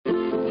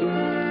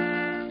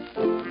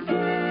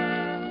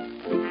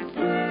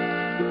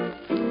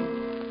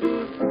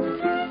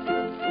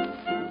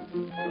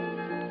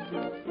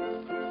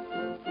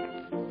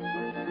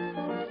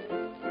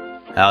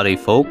Howdy,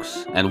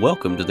 folks, and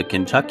welcome to the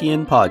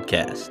Kentuckian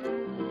Podcast.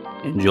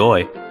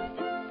 Enjoy.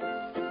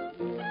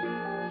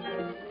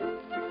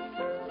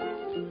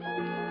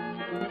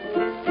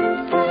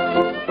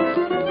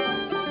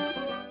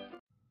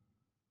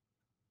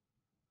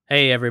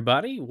 Hey,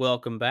 everybody,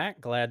 welcome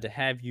back. Glad to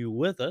have you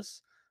with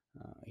us.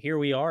 Here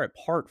we are at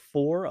part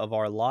 4 of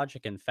our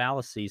Logic and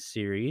Fallacies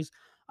series.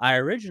 I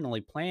originally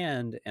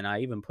planned, and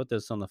I even put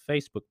this on the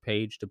Facebook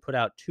page, to put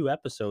out 2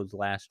 episodes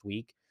last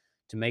week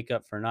to make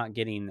up for not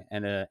getting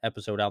an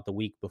episode out the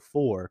week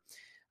before.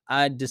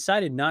 I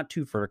decided not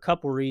to for a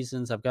couple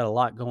reasons. I've got a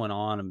lot going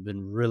on. I've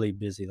been really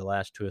busy the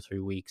last 2 or 3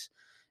 weeks,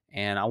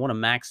 and I want to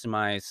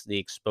maximize the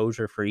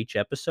exposure for each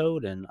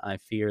episode. And I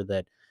fear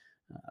that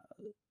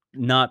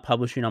not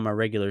publishing on my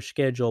regular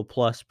schedule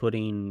plus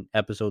putting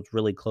episodes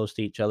really close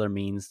to each other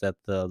means that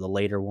the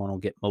later one will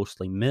get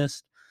mostly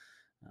missed.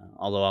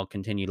 Although I'll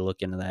continue to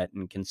look into that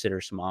and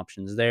consider some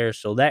options there.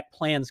 So that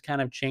plan's kind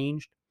of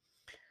changed.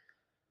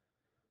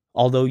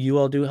 Although you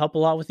all do help a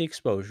lot with the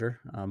exposure,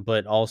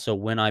 but also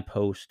when I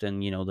post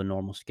and the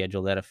normal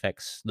schedule, that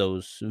affects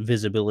those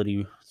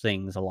visibility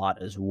things a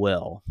lot as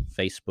well.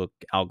 Facebook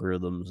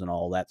algorithms and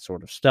all that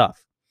sort of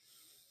stuff.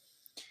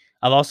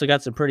 I've also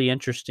got some pretty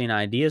interesting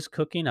ideas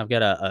cooking. I've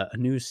got a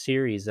new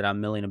series that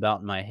I'm milling about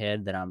in my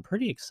head that I'm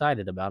pretty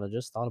excited about. I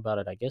just thought about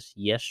it, I guess,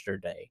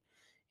 yesterday,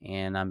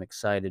 and I'm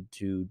excited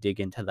to dig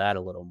into that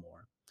a little more.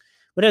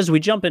 But as we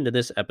jump into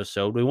this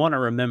episode, we want to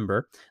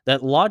remember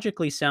that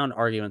logically sound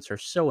arguments are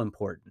so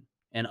important,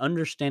 and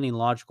understanding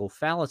logical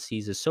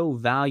fallacies is so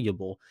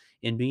valuable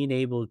in being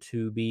able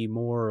to be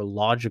more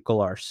logical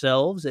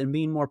ourselves and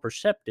being more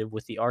perceptive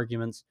with the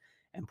arguments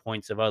and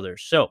points of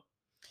others. So,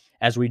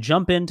 as we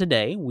jump in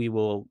today, we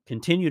will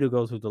continue to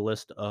go through the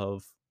list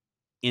of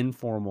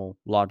informal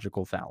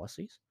logical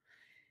fallacies,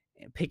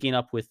 picking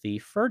up with the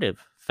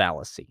furtive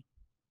fallacy.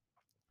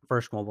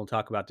 First one we'll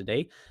talk about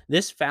today.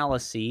 This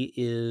fallacy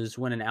is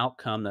when an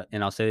outcome,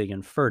 and I'll say it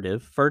again,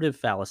 furtive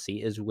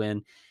fallacy is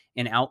when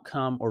an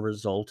outcome or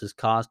result is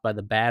caused by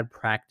the bad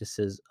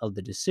practices of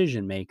the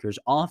decision makers,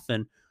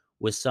 often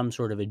with some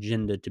sort of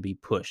agenda to be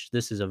pushed.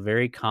 This is a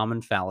very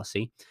common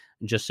fallacy.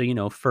 Just so you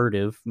know,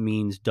 furtive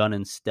means done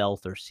in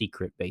stealth or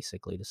secret,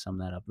 basically, to sum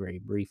that up very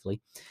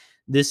briefly.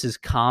 This is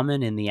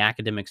common in the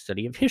academic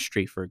study of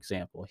history, for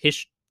example.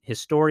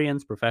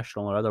 Historians,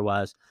 professional or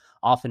otherwise,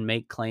 often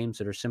make claims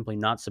that are simply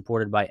not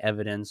supported by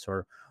evidence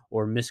or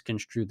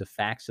misconstrue the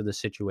facts of the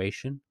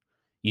situation.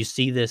 You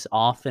see this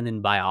often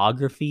in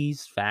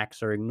biographies.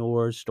 Facts are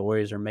ignored,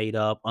 stories are made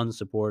up,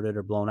 unsupported,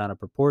 or blown out of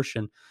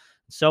proportion, and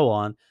so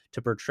on,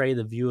 to portray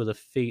the view of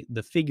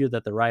the figure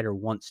that the writer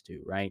wants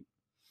to, right?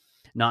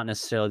 Not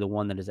necessarily the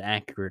one that is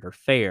accurate or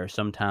fair.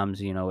 Sometimes,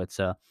 it's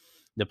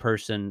the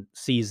person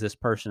sees this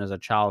person as a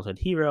childhood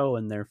hero,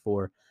 and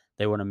therefore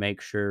they want to make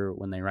sure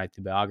when they write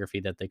the biography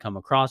that they come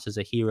across as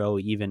a hero,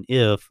 even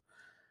if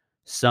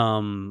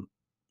some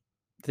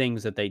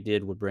things that they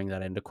did would bring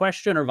that into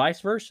question, or vice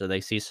versa.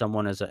 They see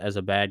someone as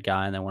a bad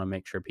guy, and they want to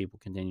make sure people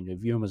continue to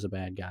view him as a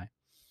bad guy.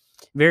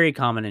 Very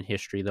common in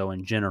history, though,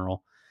 in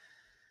general.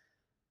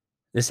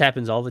 This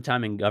happens all the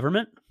time in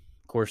government.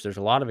 Of course, there's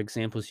a lot of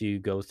examples you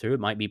go through.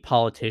 It might be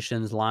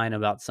politicians lying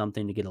about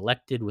something to get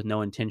elected with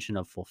no intention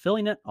of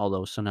fulfilling it,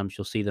 although sometimes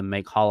you'll see them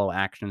make hollow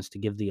actions to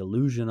give the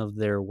illusion of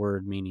their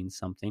word meaning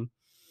something.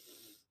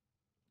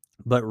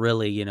 But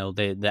really,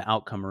 the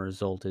outcome or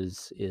result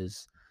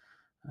is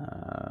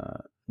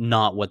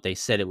not what they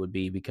said it would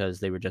be, because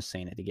they were just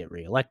saying it to get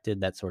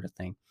reelected, that sort of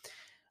thing.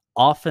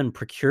 Often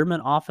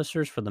procurement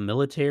officers for the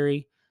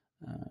military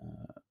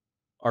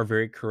are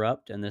very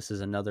corrupt, and this is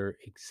another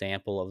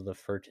example of the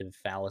furtive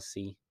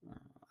fallacy,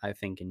 I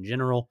think, in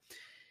general.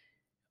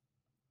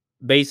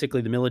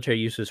 Basically, the military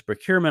uses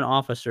procurement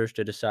officers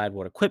to decide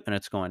what equipment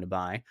it's going to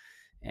buy,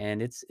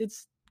 and it's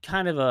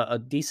kind of a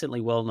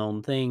decently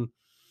well-known thing,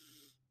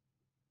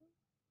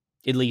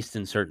 at least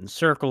in certain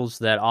circles,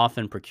 that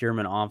often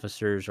procurement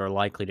officers are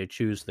likely to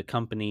choose the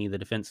company, the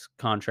defense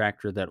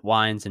contractor that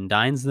wines and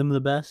dines them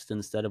the best,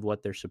 instead of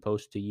what they're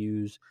supposed to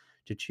use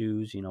to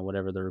choose,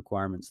 whatever the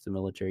requirements the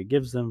military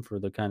gives them for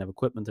the kind of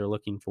equipment they're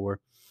looking for.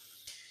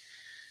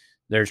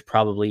 There's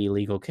probably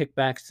illegal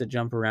kickbacks that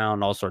jump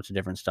around, all sorts of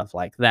different stuff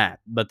like that.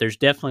 But there's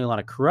definitely a lot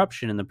of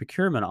corruption in the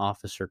procurement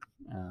officer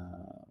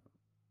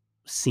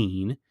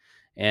scene.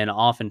 And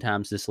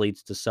oftentimes this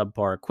leads to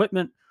subpar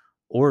equipment,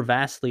 or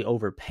vastly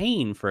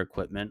overpaying for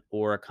equipment,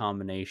 or a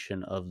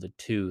combination of the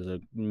two.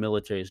 The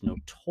military is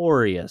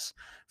notorious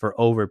for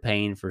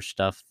overpaying for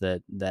stuff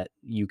that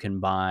you can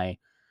buy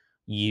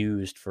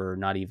used for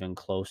not even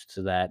close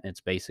to that.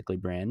 It's basically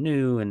brand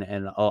new,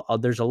 and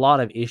there's a lot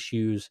of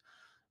issues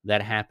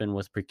that happen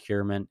with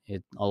procurement.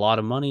 A lot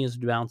of money is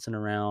bouncing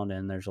around,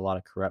 and there's a lot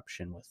of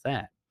corruption with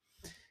that.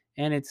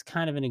 And it's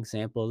kind of an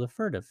example of the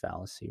furtive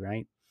fallacy,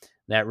 right?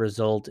 That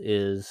result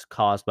is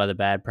caused by the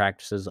bad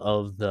practices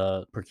of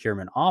the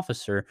procurement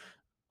officer,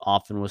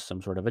 often with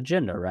some sort of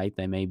agenda, right?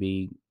 They may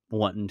be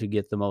wanting to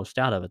get the most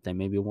out of it. They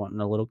may be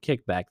wanting a little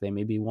kickback. They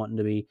may be wanting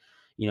to be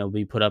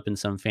put up in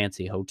some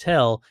fancy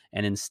hotel.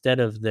 And instead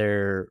of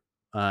their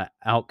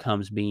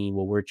outcomes being,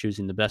 well, we're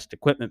choosing the best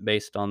equipment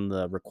based on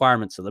the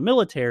requirements of the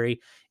military.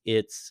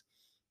 It's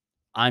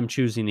I'm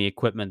choosing the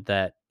equipment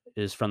that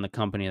is from the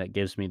company that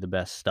gives me the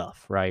best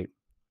stuff, right?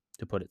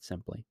 To put it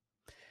simply.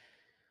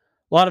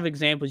 A lot of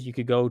examples you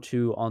could go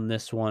to on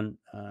this one,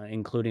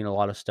 including a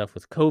lot of stuff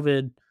with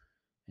COVID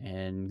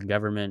and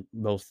government,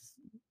 both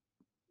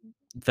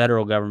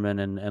federal government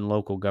and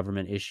local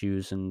government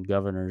issues and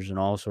governors and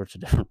all sorts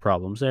of different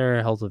problems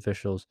there, health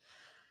officials.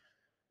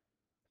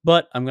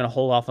 But I'm going to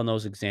hold off on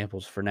those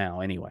examples for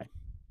now anyway.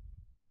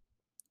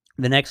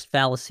 The next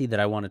fallacy that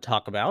I want to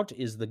talk about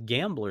is the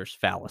gambler's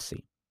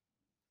fallacy.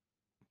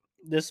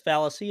 This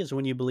fallacy is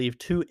when you believe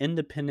two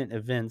independent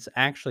events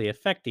actually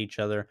affect each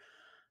other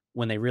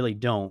when they really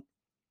don't,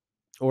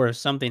 or if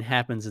something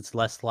happens, it's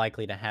less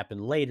likely to happen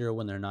later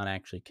when they're not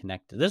actually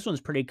connected. This one's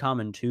pretty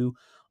common too,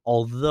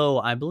 although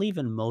I believe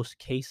in most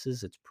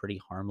cases it's pretty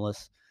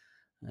harmless.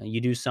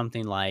 You do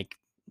something like,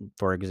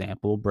 for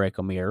example, break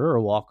a mirror or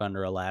walk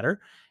under a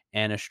ladder,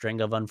 and a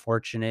string of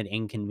unfortunate,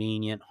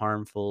 inconvenient,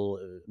 harmful,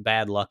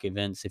 bad luck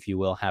events, if you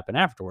will, happen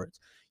afterwards.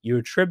 You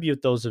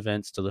attribute those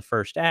events to the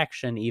first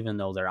action, even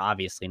though they're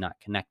obviously not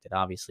connected.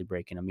 Obviously,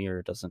 breaking a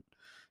mirror doesn't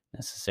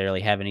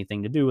necessarily have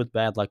anything to do with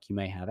bad luck you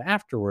may have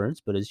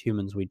afterwards, but as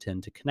humans, we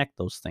tend to connect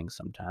those things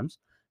sometimes.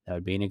 That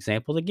would be an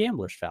example of the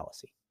gambler's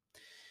fallacy,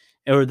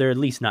 or they're at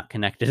least not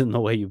connected in the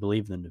way you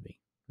believe them to be.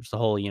 There's the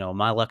whole,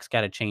 my luck's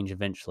got to change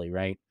eventually,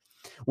 right?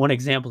 One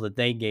example that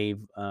they gave,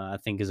 I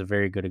think, is a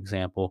very good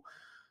example.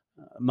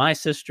 My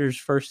sister's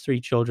first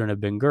three children have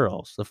been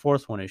girls. The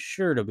fourth one is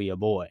sure to be a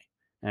boy.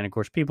 And of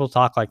course, people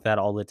talk like that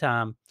all the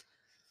time.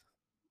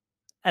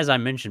 As I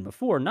mentioned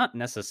before, not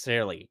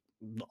necessarily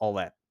all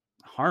that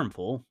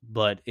harmful,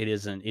 but it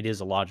is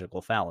a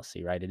logical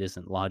fallacy, right? It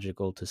isn't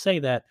logical to say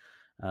that.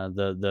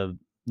 The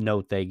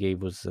note they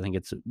gave was, I think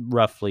it's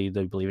roughly,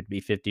 they believe it to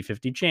be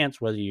 50-50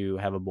 chance whether you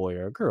have a boy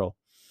or a girl.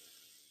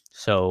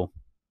 So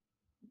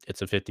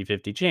it's a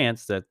 50-50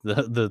 chance that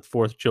the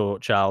fourth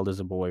child is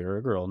a boy or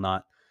a girl,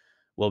 not,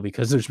 well,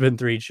 because there's been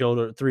three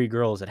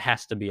girls, it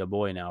has to be a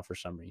boy now for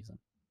some reason.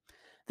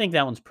 I think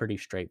that one's pretty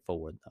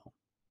straightforward, though.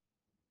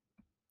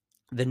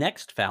 The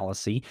next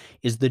fallacy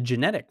is the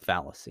genetic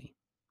fallacy.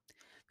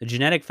 The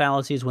genetic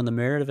fallacy is when the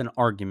merit of an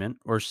argument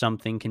or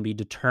something can be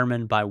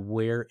determined by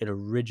where it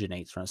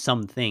originates from.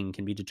 Something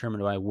can be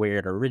determined by where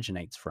it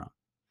originates from.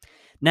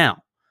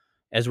 Now,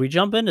 as we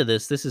jump into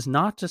this, this is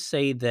not to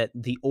say that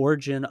the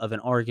origin of an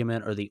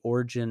argument or the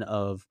origin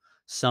of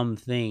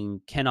something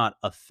cannot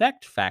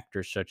affect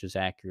factors such as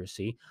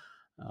accuracy,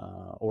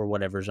 or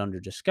whatever's under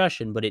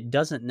discussion, but it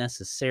doesn't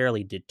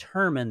necessarily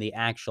determine the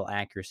actual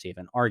accuracy of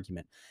an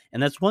argument.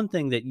 And that's one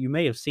thing that you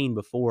may have seen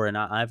before, and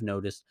I've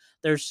noticed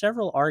there's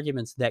several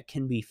arguments that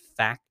can be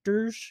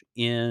factors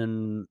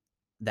in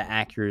the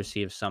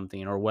accuracy of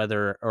something, or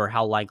whether or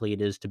how likely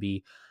it is to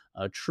be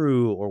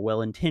true or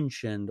well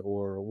intentioned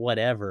or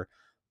whatever.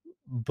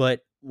 But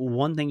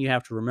one thing you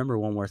have to remember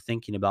when we're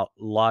thinking about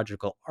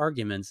logical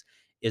arguments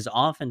is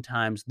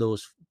oftentimes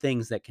those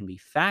things that can be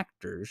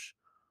factors,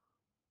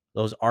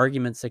 those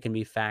arguments that can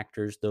be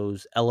factors,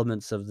 those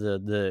elements of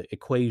the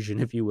equation,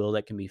 if you will,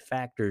 that can be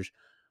factors,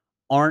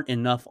 aren't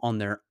enough on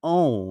their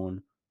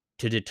own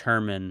to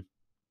determine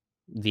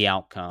the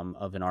outcome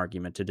of an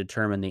argument, to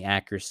determine the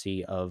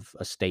accuracy of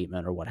a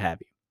statement or what have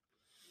you.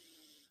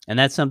 And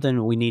that's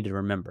something we need to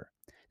remember.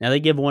 Now, they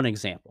give one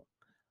example.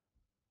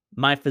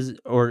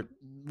 Or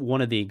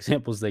one of the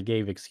examples they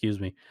gave, excuse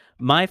me.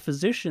 My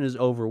physician is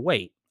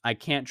overweight. I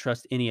can't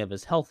trust any of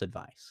his health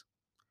advice.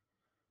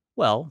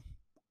 Well,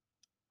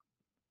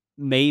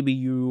 maybe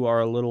you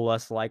are a little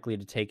less likely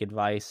to take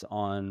advice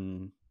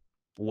on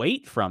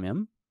weight from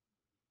him,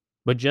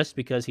 but just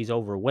because he's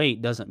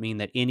overweight doesn't mean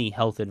that any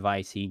health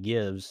advice he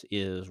gives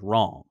is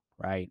wrong,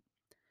 right?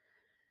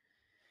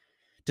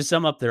 To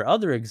sum up their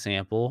other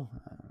example,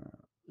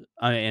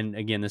 and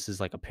again, this is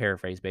like a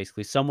paraphrase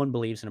basically, someone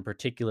believes in a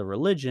particular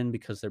religion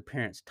because their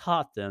parents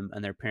taught them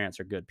and their parents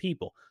are good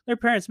people. Their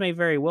parents may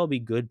very well be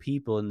good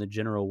people in the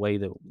general way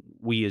that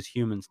we as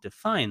humans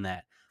define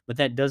that, but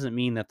that doesn't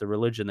mean that the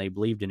religion they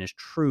believed in is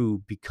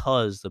true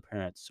because the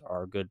parents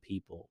are good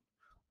people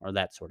or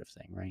that sort of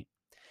thing, right?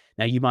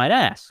 Now, you might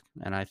ask,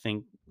 and I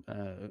think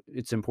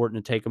it's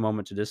important to take a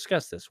moment to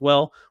discuss this.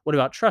 Well, what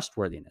about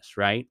trustworthiness,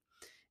 right?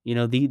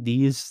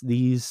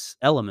 These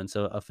elements,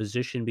 a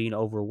physician being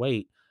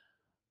overweight,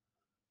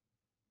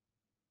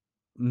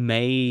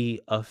 may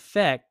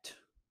affect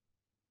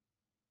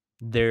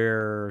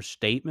their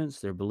statements,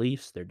 their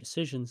beliefs, their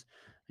decisions.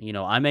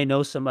 I may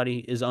know somebody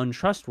is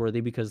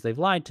untrustworthy because they've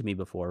lied to me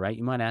before, right?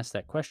 You might ask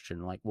that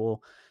question, like,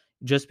 well,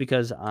 just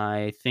because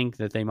I think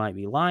that they might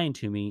be lying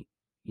to me,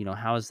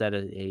 how is that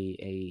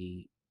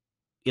a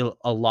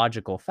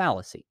logical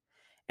fallacy?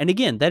 And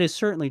again, that is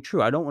certainly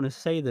true. I don't want to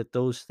say that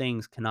those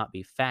things cannot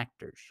be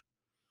factors.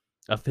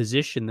 A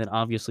physician that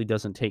obviously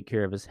doesn't take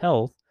care of his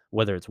health,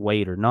 whether it's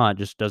weight or not,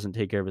 just doesn't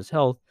take care of his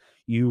health,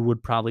 you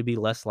would probably be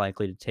less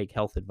likely to take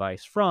health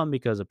advice from,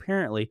 because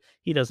apparently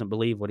he doesn't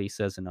believe what he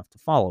says enough to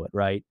follow it,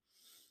 right?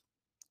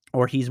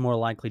 or he's more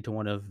likely to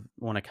want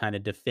to kind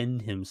of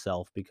defend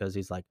himself because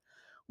he's like,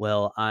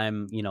 well, I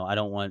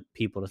don't want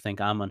people to think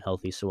I'm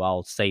unhealthy, so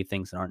I'll say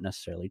things that aren't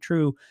necessarily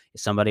true.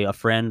 If somebody, a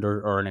friend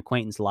or an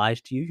acquaintance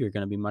lies to you, you're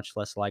going to be much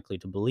less likely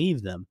to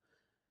believe them.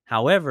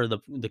 However,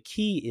 the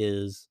key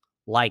is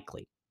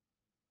likely.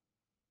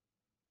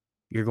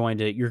 You're going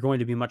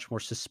to be much more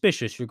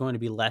suspicious. You're going to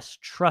be less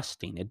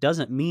trusting. It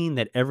doesn't mean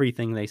that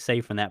everything they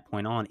say from that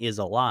point on is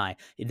a lie.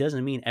 It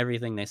doesn't mean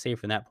everything they say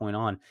from that point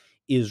on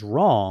is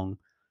wrong,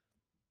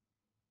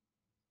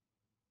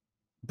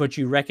 but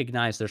you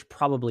recognize there's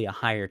probably a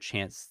higher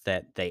chance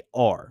that they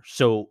are.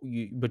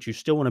 But you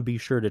still want to be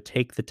sure to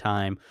take the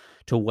time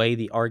to weigh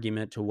the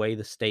argument, to weigh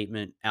the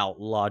statement out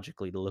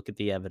logically, to look at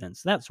the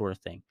evidence, that sort of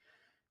thing.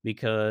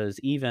 Because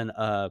even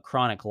a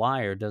chronic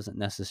liar doesn't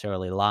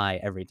necessarily lie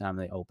every time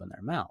they open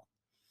their mouth.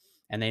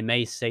 And they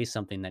may say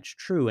something that's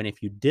true. And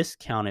if you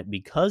discount it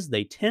because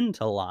they tend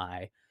to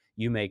lie,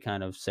 you may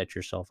kind of set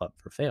yourself up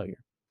for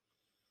failure.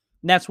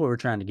 And that's what we're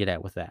trying to get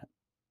at with that.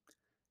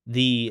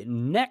 The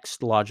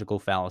next logical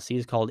fallacy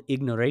is called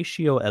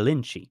ignoratio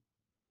elenchi.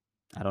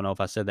 I don't know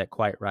if I said that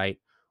quite right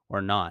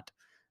or not.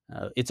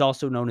 It's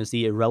also known as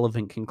the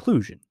irrelevant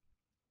conclusion.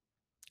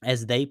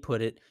 As they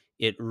put it,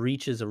 it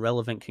reaches a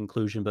relevant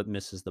conclusion but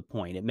misses the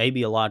point. It may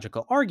be a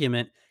logical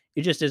argument,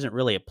 it just isn't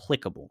really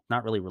applicable,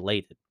 not really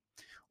related.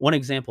 One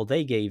example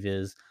they gave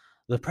is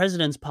the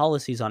president's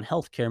policies on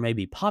healthcare may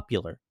be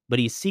popular, but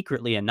he's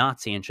secretly a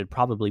Nazi and should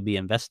probably be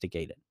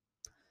investigated.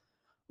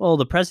 Well,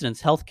 the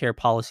president's healthcare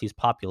policy's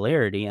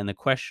popularity and the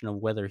question of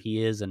whether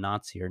he is a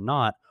Nazi or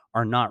not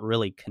are not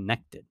really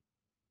connected.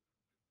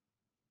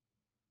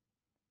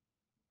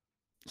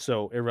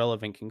 So,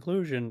 irrelevant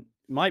conclusion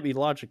might be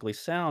logically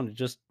sound,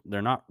 just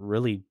they're not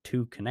really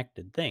two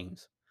connected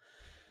things,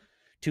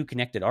 two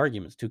connected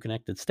arguments, two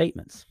connected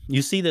statements.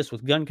 You see this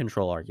with gun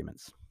control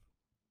arguments.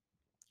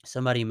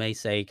 Somebody may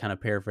say, kind of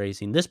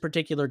paraphrasing, this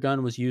particular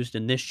gun was used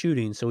in this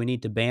shooting, so we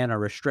need to ban or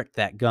restrict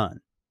that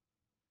gun.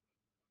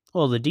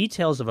 Well, the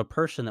details of a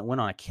person that went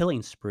on a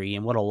killing spree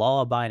and what a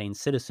law abiding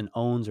citizen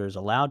owns or is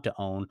allowed to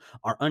own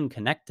are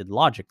unconnected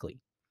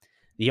logically.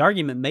 The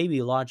argument may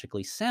be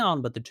logically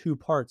sound, but the two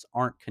parts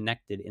aren't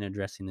connected in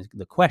addressing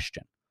the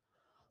question.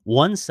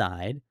 One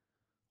side,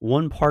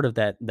 one part of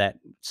that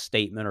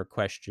statement or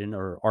question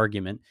or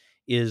argument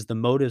is the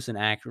motives and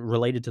act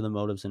related to the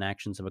motives and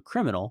actions of a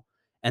criminal,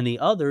 and the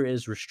other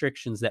is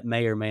restrictions that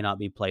may or may not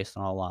be placed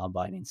on a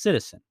law-abiding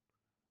citizen.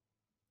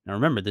 Now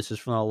remember, this is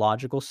from a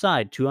logical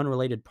side. Two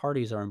unrelated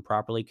parties are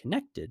improperly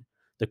connected,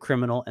 the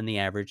criminal and the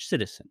average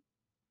citizen.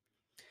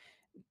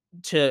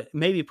 To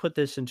maybe put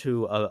this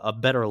into a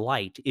better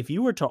light, if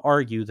you were to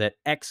argue that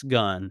X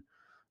gun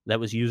that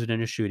was used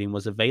in a shooting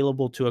was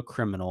available to a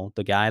criminal,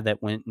 the guy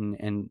that went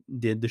and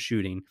did the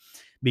shooting,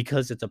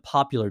 because it's a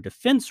popular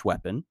defense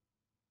weapon,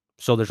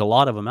 so there's a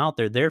lot of them out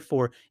there.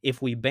 Therefore,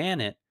 if we ban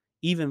it,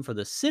 even for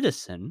the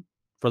citizen,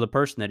 for the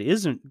person that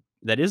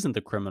isn't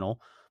the criminal,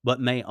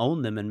 but may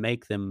own them and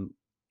make them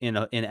in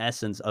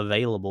essence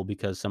available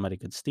because somebody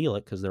could steal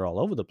it because they're all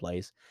over the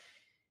place,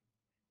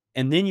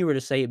 and then you were to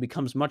say it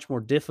becomes much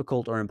more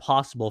difficult or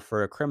impossible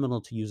for a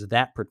criminal to use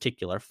that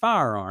particular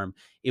firearm,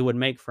 it would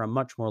make for a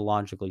much more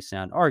logically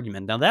sound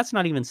argument. Now, that's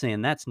not even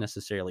saying that's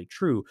necessarily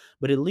true,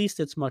 but at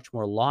least it's much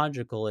more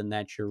logical in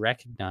that you're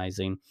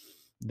recognizing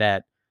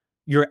that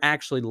you're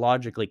actually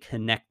logically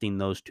connecting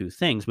those two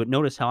things. But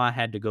notice how I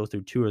had to go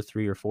through two or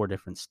three or four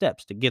different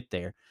steps to get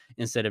there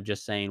instead of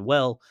just saying,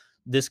 well,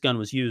 this gun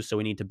was used, so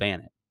we need to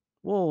ban it.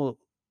 Well,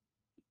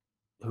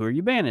 who are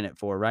you banning it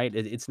for, right?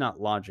 It's not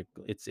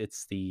logical.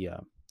 It's the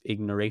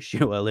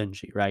ignoratio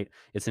elenchi, right?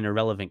 It's an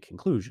irrelevant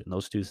conclusion.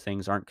 Those two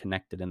things aren't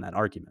connected in that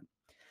argument.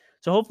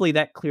 So hopefully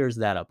that clears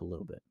that up a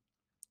little bit.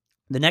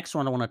 The next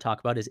one I want to talk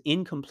about is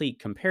incomplete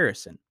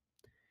comparison.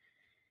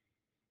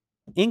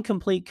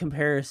 Incomplete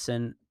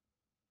comparison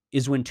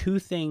is when two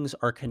things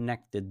are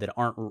connected that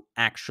aren't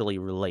actually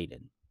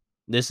related.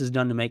 This is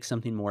done to make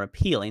something more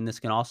appealing. This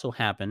can also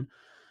happen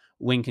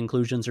when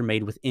conclusions are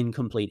made with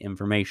incomplete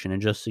information.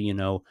 And just so you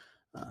know,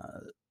 uh,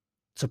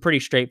 it's a pretty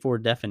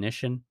straightforward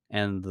definition,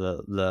 and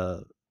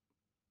the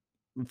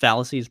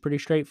fallacy is pretty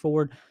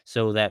straightforward.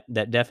 So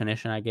that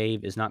definition I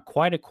gave is not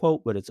quite a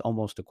quote, but it's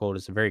almost a quote.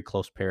 It's a very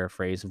close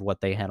paraphrase of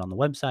what they had on the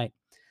website.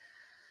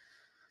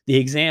 The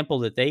example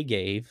that they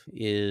gave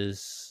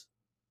is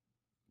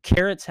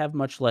carrots have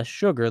much less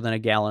sugar than a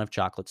gallon of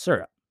chocolate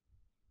syrup.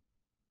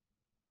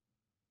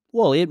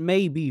 Well, it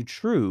may be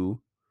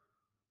true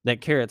that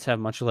carrots have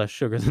much less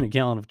sugar than a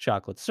gallon of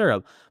chocolate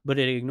syrup, but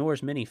it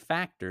ignores many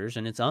factors,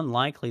 and it's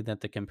unlikely that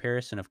the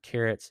comparison of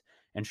carrots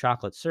and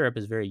chocolate syrup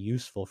is very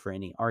useful for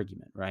any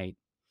argument, right?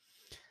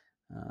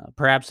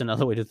 Perhaps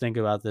another way to think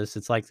about this,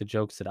 it's like the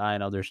jokes that I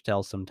and others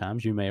tell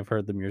sometimes. You may have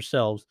heard them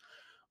yourselves.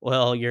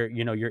 Well, you're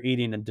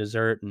eating a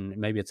dessert, and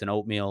maybe it's an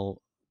oatmeal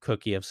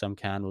cookie of some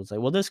kind. We'll say,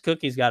 well, this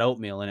cookie's got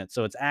oatmeal in it,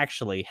 so it's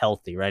actually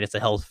healthy, right? It's a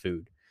health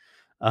food.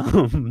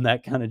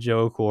 That kind of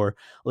joke. Or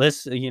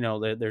there's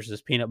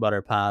this peanut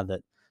butter pie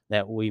that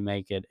that we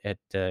make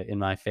in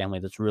my family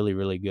that's really,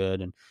 really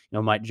good. And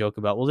might joke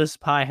about, well, this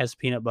pie has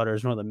peanut butter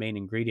as one of the main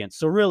ingredients,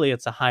 so really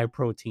it's a high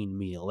protein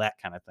meal, that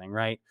kind of thing,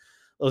 right?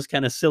 Those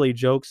kind of silly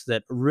jokes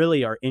that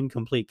really are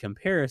incomplete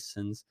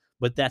comparisons,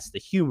 but that's the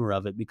humor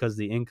of it because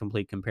the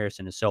incomplete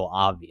comparison is so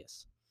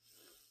obvious.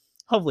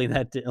 Hopefully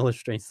that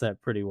illustrates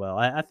that pretty well.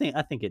 I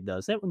think it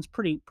does. That one's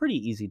pretty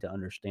easy to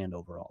understand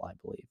overall, I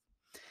believe.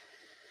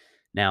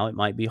 Now it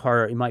might be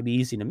hard. It might be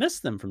easy to miss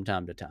them from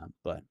time to time,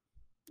 but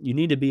you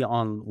need to be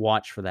on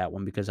watch for that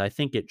one because I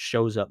think it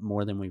shows up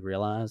more than we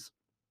realize.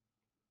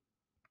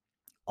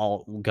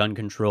 All gun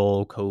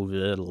control,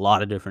 COVID, a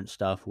lot of different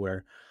stuff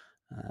where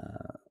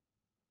uh,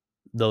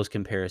 those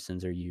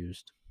comparisons are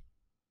used.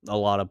 A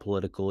lot of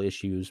political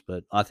issues,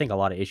 but I think a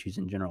lot of issues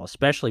in general,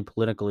 especially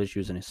political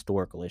issues and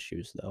historical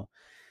issues, though.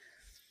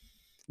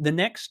 The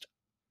next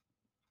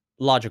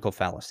logical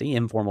fallacy,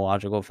 informal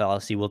logical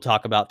fallacy we'll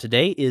talk about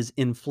today is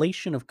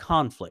inflation of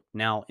conflict.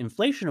 Now,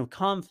 inflation of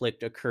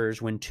conflict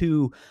occurs when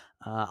two,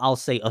 I'll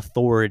say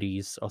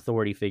authorities,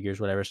 authority figures,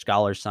 whatever,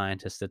 scholars,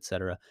 scientists,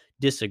 etc.,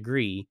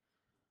 disagree.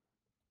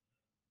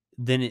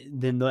 Then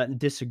the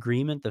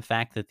disagreement, the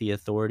fact that the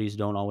authorities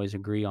don't always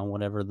agree on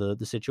whatever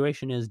the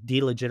situation is,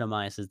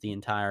 delegitimizes the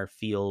entire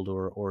field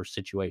or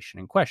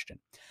situation in question.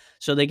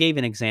 So they gave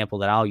an example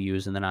that I'll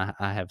use, and then I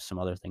have some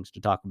other things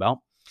to talk about.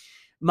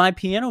 My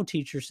piano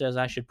teacher says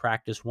I should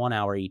practice 1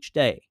 hour each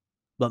day,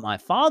 but my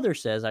father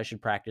says I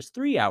should practice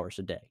 3 hours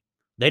a day.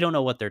 They don't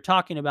know what they're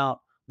talking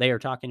about. They are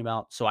talking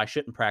about, so I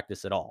shouldn't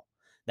practice at all.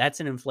 That's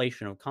an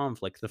inflation of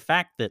conflict. The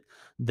fact that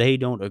they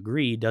don't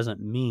agree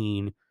doesn't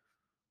mean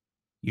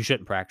you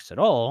shouldn't practice at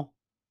all.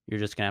 You're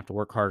just going to have to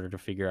work harder to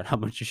figure out how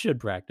much you should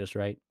practice,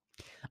 right?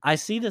 I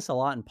see this a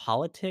lot in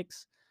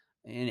politics,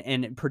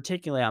 and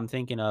particularly I'm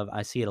thinking of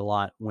I see it a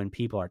lot when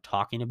people are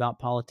talking about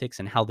politics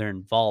and how they're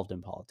involved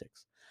in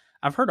politics.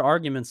 I've heard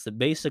arguments that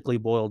basically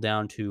boil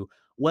down to,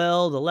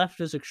 well, the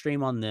left is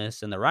extreme on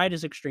this and the right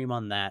is extreme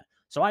on that,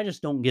 so I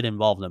just don't get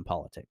involved in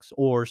politics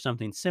or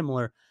something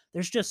similar.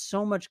 There's just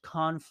so much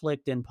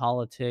conflict in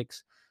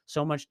politics,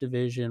 so much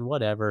division,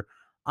 whatever.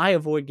 I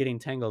avoid getting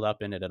tangled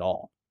up in it at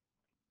all.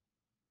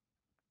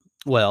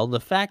 Well, the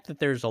fact that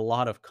there's a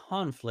lot of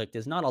conflict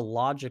is not a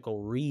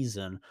logical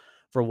reason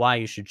for why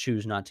you should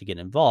choose not to get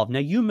involved. Now,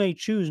 you may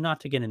choose not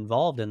to get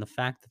involved, and the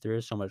fact that there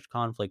is so much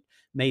conflict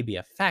may be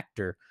a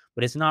factor,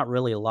 but it's not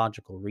really a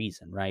logical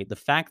reason, right? The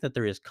fact that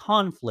there is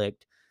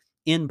conflict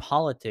in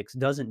politics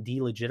doesn't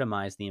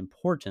delegitimize the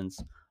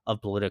importance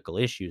of political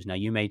issues. Now,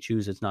 you may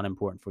choose it's not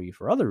important for you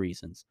for other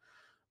reasons,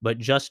 but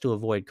just to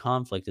avoid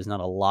conflict is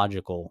not a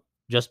logical,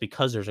 just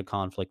because there's a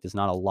conflict is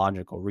not a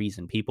logical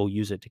reason. People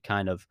use it to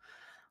kind of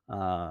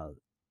uh,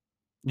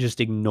 just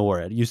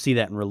ignore it. You see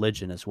that in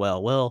religion as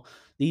well. Well,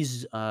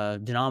 these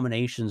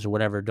denominations or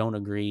whatever don't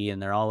agree,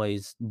 and they're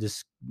always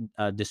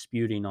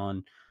disputing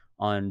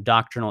on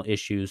doctrinal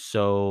issues.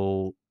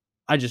 So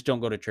I just don't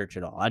go to church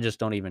at all. I just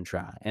don't even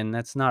try, and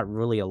that's not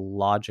really a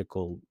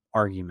logical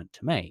argument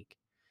to make.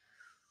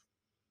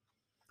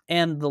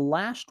 And the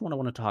last one I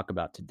want to talk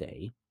about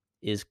today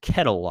is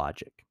kettle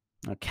logic.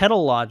 Now,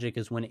 kettle logic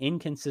is when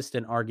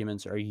inconsistent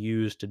arguments are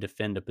used to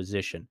defend a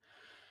position.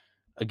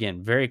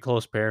 Again, very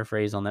close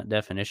paraphrase on that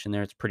definition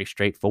there. It's a pretty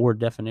straightforward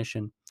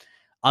definition.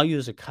 I'll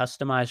use a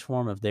customized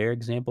form of their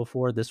example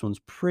for it. This one's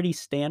pretty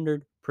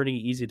standard, pretty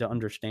easy to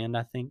understand,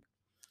 I think.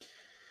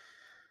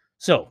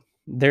 So,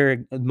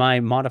 my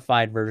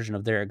modified version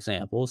of their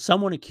example,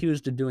 someone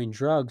accused of doing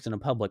drugs in a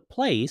public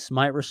place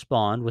might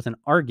respond with an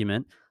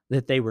argument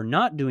that they were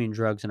not doing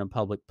drugs in a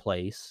public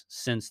place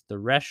since the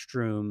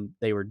restroom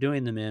they were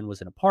doing them in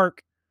was in a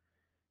park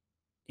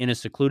in a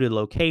secluded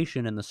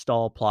location and the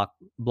stall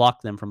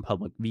blocked them from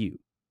public view.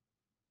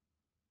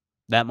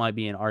 That might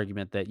be an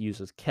argument that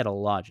uses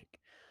kettle logic.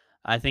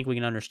 I think we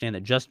can understand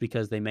that just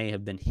because they may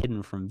have been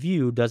hidden from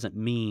view doesn't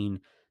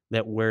mean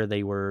that where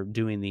they were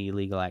doing the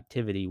illegal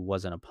activity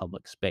wasn't a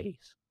public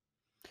space.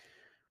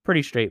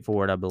 Pretty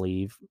straightforward, I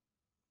believe.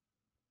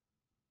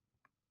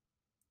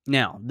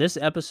 Now, this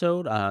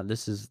episode,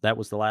 that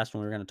was the last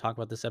one we were going to talk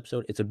about this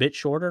episode. It's a bit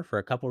shorter for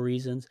a couple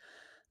reasons.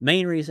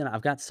 Main reason,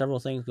 I've got several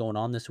things going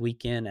on this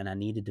weekend and I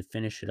needed to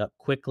finish it up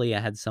quickly. I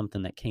had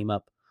something that came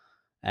up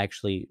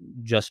actually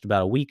just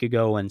about a week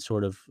ago and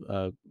sort of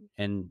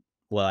and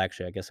well,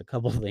 actually I guess a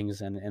couple of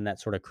things and that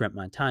sort of crimped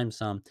my time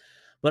some.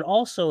 But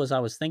also as I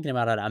was thinking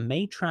about it, I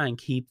may try and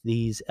keep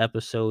these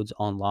episodes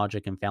on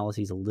logic and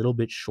fallacies a little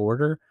bit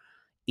shorter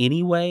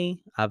anyway.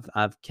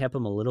 I've kept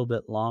them a little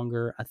bit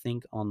longer, I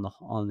think, on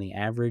the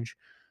average.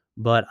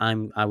 But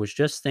I was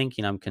just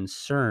thinking, I'm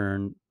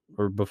concerned,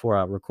 or before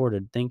I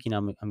recorded, thinking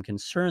I'm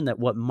concerned that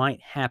what might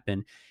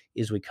happen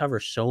is we cover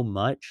so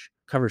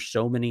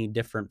many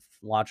different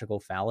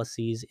logical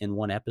fallacies in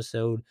one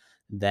episode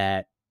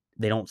that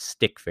they don't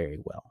stick very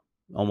well.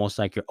 Almost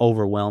like you're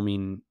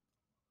overwhelming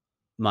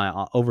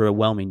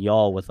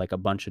y'all with like a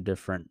bunch of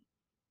different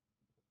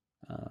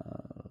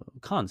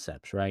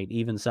concepts, right?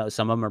 Even so,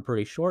 some of them are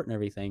pretty short and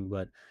everything,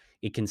 but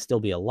it can still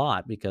be a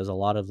lot because a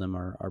lot of them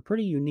are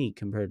pretty unique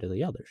compared to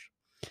the others.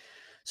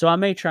 So I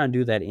may try and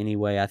do that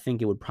anyway. I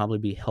think it would probably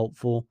be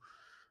helpful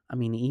I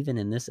mean, even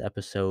in this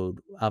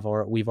episode,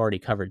 we've already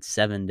covered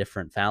 7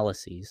 different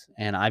fallacies,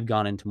 and I've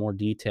gone into more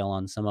detail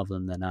on some of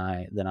them than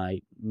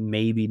I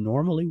maybe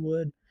normally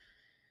would.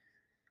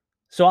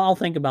 So I'll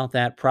think about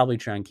that, probably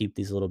try and keep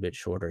these a little bit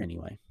shorter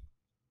anyway.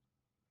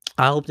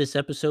 I hope this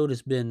episode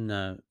has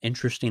been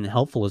interesting and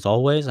helpful as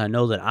always. I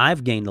know that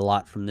I've gained a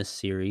lot from this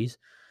series,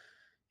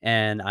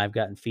 and I've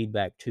gotten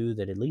feedback too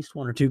that at least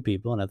 1 or 2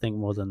 people, and I think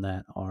more than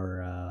that,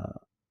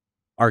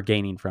 are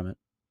gaining from it.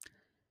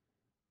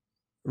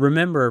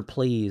 Remember,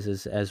 please,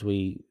 as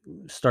we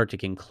start to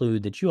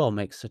conclude, that you all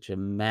make such a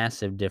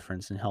massive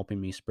difference in helping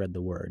me spread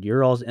the word.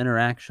 Your all's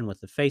interaction with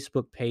the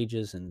Facebook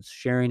pages and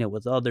sharing it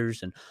with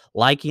others and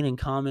liking and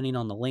commenting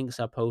on the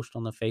links I post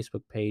on the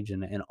Facebook page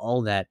and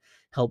all that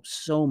helps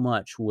so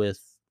much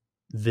with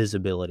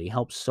visibility,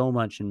 helps so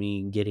much in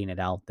me getting it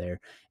out there.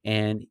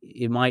 And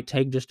it might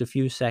take just a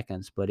few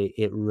seconds, but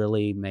it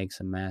really makes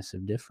a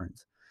massive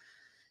difference.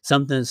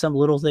 Some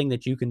little thing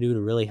that you can do to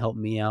really help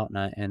me out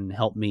and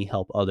help me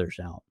help others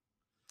out.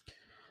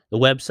 The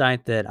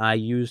website that I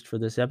used for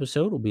this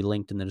episode will be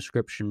linked in the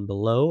description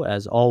below.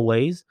 As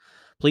always,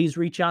 please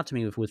reach out to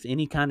me with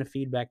any kind of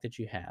feedback that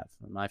you have.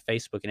 My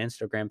Facebook and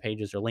Instagram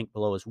pages are linked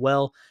below as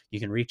well.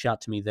 You can reach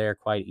out to me there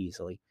quite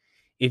easily.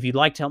 If you'd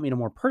like to help me in a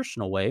more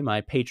personal way,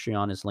 my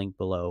Patreon is linked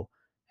below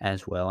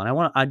as well.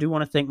 And I do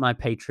want to thank my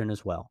patron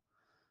as well.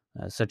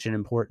 Such an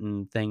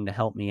important thing to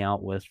help me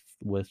out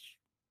with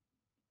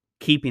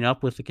keeping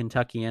up with the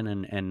Kentuckian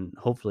and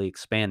hopefully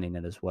expanding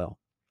it as well.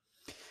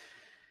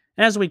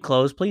 As we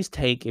close, please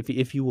take,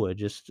 if you would,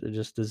 just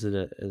as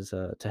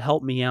to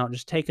help me out,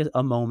 just take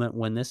a moment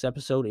when this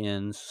episode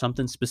ends,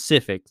 something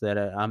specific that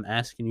I'm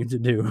asking you to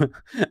do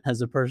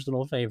as a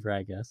personal favor,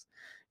 I guess,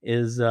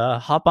 is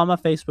hop on my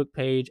Facebook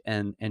page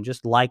and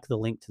just like the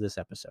link to this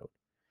episode.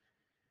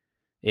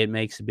 It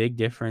makes a big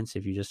difference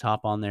if you just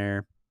hop on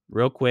there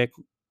real quick,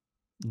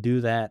 do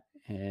that,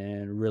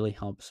 and it really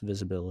helps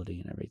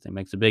visibility and everything.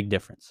 Makes a big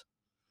difference.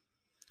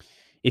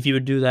 If you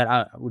would do that,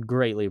 I would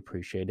greatly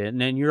appreciate it. And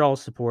then your all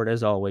support,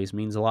 as always,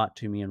 means a lot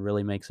to me and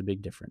really makes a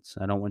big difference.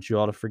 I don't want you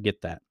all to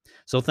forget that.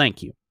 So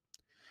thank you.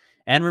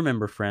 And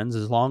remember, friends,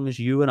 as long as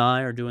you and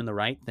I are doing the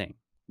right thing,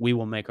 we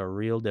will make a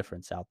real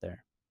difference out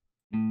there.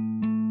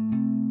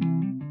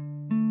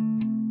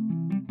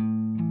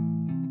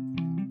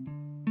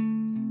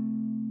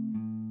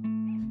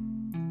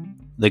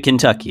 The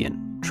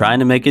Kentuckian, trying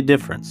to make a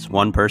difference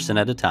one person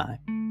at a time.